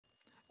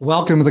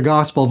Welcome to the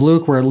Gospel of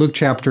Luke. We're at Luke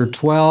chapter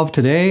 12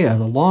 today, a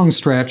long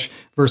stretch,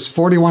 verse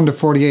 41 to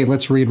 48.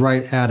 Let's read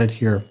right at it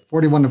here,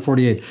 41 to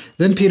 48.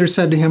 Then Peter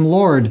said to him,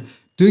 Lord,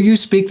 do you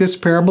speak this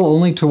parable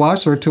only to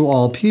us or to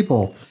all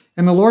people?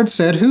 And the Lord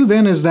said, Who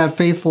then is that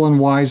faithful and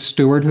wise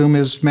steward whom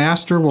his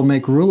master will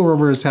make ruler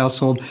over his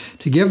household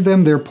to give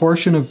them their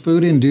portion of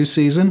food in due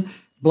season?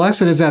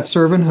 Blessed is that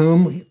servant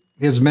whom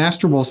his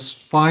master will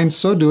find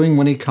so doing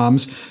when he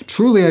comes.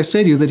 Truly I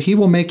say to you that he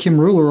will make him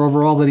ruler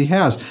over all that he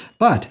has.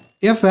 But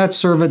if that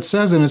servant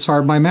says in his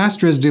heart, My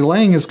master is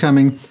delaying his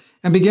coming,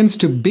 and begins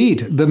to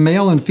beat the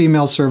male and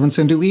female servants,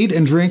 and to eat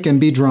and drink and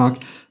be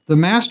drunk, the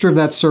master of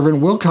that servant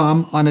will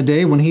come on a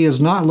day when he is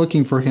not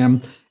looking for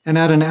him, and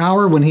at an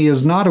hour when he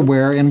is not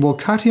aware, and will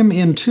cut him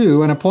in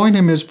two, and appoint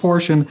him his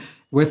portion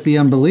with the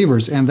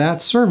unbelievers. And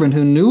that servant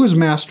who knew his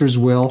master's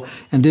will,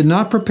 and did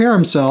not prepare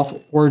himself,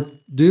 or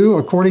do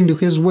according to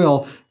his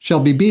will, shall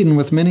be beaten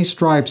with many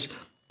stripes.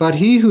 But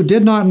he who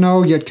did not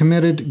know, yet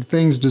committed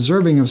things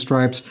deserving of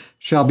stripes,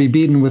 shall be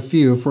beaten with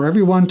few. For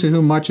everyone to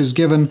whom much is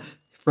given,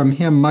 from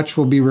him much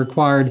will be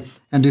required,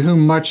 and to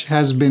whom much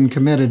has been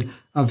committed,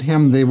 of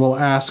him they will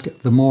ask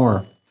the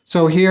more.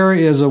 So here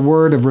is a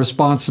word of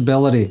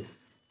responsibility.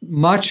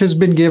 Much has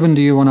been given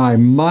to you and I.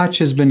 Much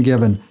has been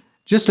given.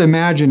 Just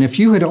imagine if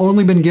you had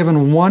only been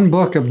given one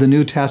book of the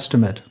New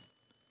Testament,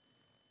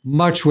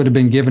 much would have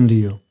been given to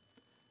you.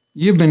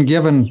 You've been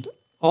given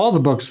all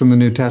the books in the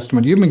New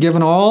Testament. You've been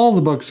given all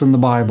the books in the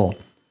Bible.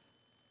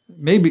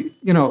 Maybe,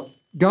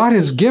 God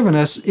has given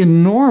us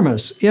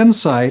enormous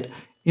insight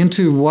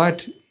into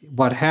what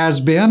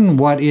has been,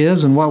 what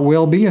is, and what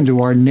will be,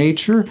 into our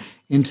nature,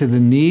 into the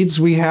needs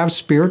we have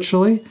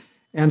spiritually.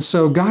 And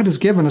so God has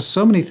given us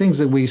so many things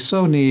that we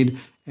so need.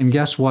 And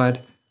guess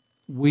what?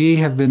 We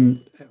have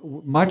been,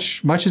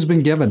 much has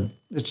been given.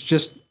 It's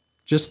just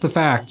the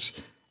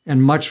facts.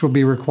 And much will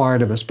be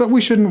required of us. But we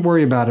shouldn't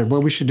worry about it.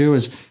 What we should do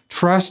is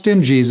trust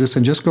in Jesus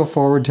and just go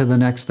forward to the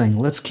next thing.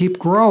 Let's keep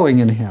growing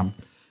in Him,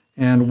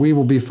 and we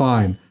will be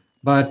fine.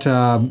 But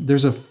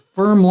there's a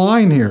firm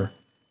line here.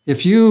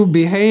 If you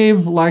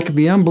behave like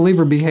the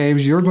unbeliever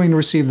behaves, you're going to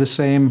receive the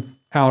same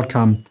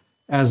outcome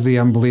as the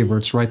unbeliever.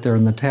 It's right there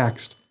in the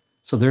text.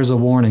 So there's a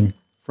warning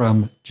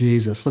from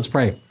Jesus. Let's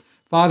pray.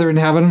 Father in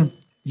heaven,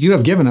 you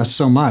have given us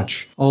so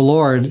much. Oh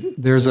Lord,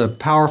 there's a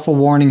powerful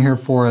warning here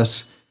for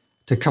us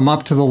to come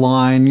up to the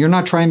line. You're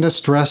not trying to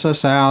stress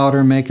us out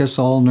or make us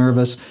all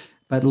nervous,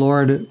 but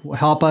Lord,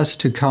 help us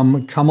to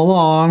come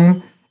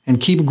along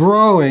and keep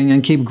growing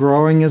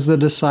as the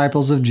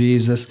disciples of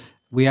Jesus.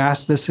 We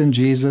ask this in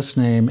Jesus'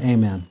 name,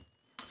 amen.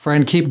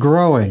 Friend, keep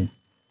growing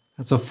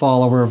as a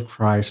follower of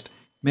Christ.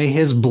 May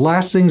His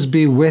blessings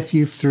be with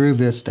you through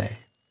this day.